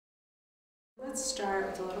Let's start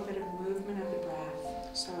with a little bit of movement of the breath.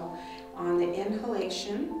 So on the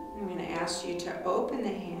inhalation, I'm going to ask you to open the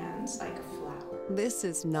hands like a flower. This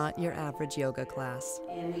is not your average yoga class.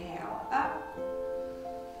 Inhale up.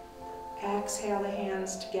 Exhale the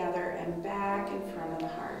hands together and back in front of the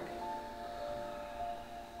heart.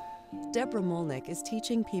 Deborah Molnick is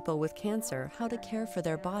teaching people with cancer how to care for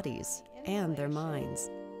their bodies and their minds.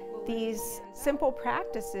 These simple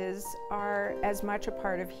practices are as much a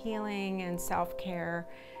part of healing and self-care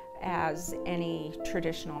as any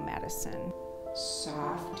traditional medicine.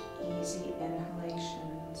 Soft, easy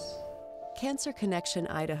inhalations. Cancer Connection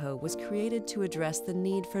Idaho was created to address the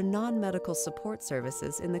need for non-medical support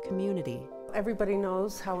services in the community. Everybody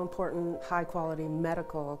knows how important high-quality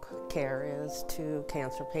medical care is to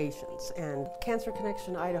cancer patients, and Cancer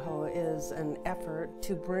Connection Idaho is an effort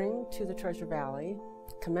to bring to the Treasure Valley,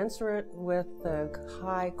 commensurate with the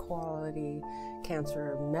high-quality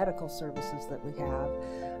cancer medical services that we have,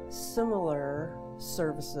 similar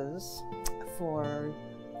services for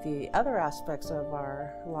the other aspects of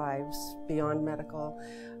our lives beyond medical,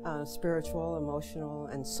 spiritual, emotional,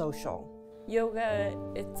 and social. Yoga,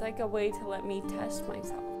 it's like a way to let me test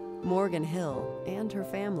myself. Morgan Hill and her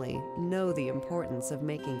family know the importance of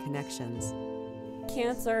making connections.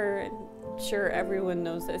 Cancer, sure everyone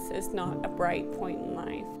knows this, is not a bright point in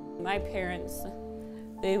life. My parents,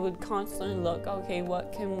 they would constantly look, okay,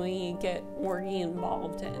 what can we get Morgan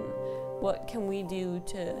involved in? What can we do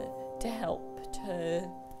to help, to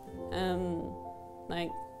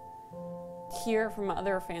like hear from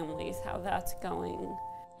other families how that's going.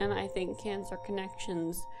 And I think Cancer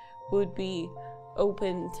Connections would be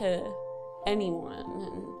open to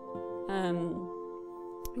anyone. And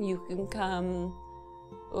you can come,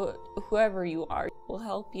 whoever you are, we'll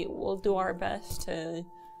help you. We'll do our best to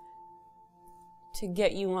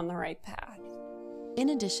get you on the right path. In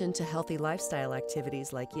addition to healthy lifestyle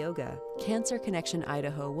activities like yoga, Cancer Connection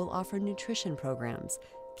Idaho will offer nutrition programs,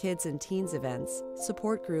 kids and teens events,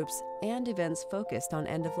 support groups, and events focused on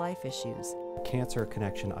end-of-life issues. Cancer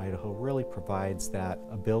Connection Idaho really provides that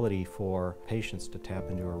ability for patients to tap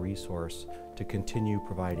into a resource to continue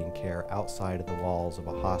providing care outside of the walls of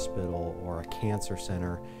a hospital or a cancer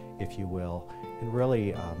center, if you will, and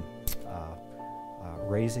really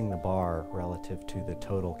raising the bar relative to the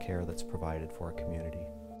total care that's provided for a community.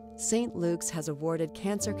 St. Luke's has awarded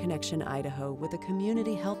Cancer Connection Idaho with a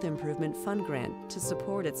Community Health Improvement Fund grant to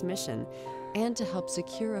support its mission and to help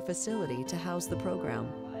secure a facility to house the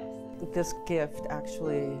program. This gift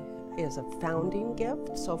actually is a founding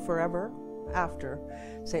gift, so forever after,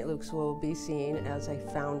 St. Luke's will be seen as a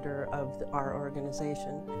founder of our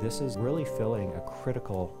organization. This is really filling a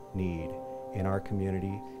critical need in our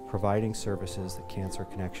community. Providing services that Cancer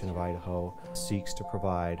Connection of Idaho seeks to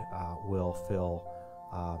provide will fill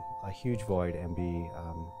a huge void and be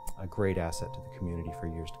a great asset to the community for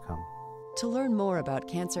years to come. To learn more about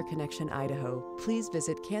Cancer Connection Idaho, please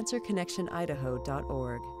visit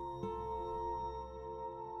cancerconnectionidaho.org.